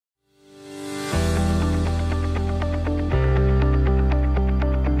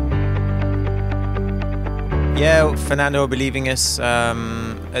Yeah, Fernando will be leaving us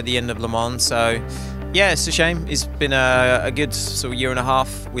at the end of Le Mans, so yeah, it's a shame. It's been a good sort of year and a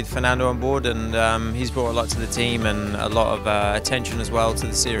half with Fernando on board, and he's brought a lot to the team and a lot of attention as well to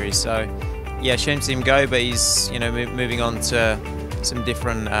the series. So yeah, shame to see him go, but he's moving on to some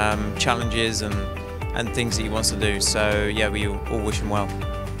different challenges and things that he wants to do. So yeah, we all wish him well.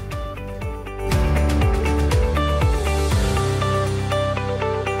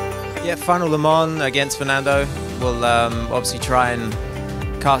 Yeah, final Le Mans against Fernando. We'll obviously try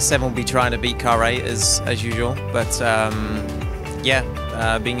and Car 7 will be trying to beat Car 8 as usual, but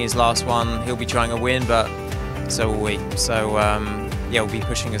yeah, being his last one, he'll be trying to win, but so will we. So yeah, we'll be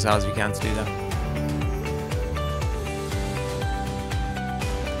pushing as hard as we can to do that.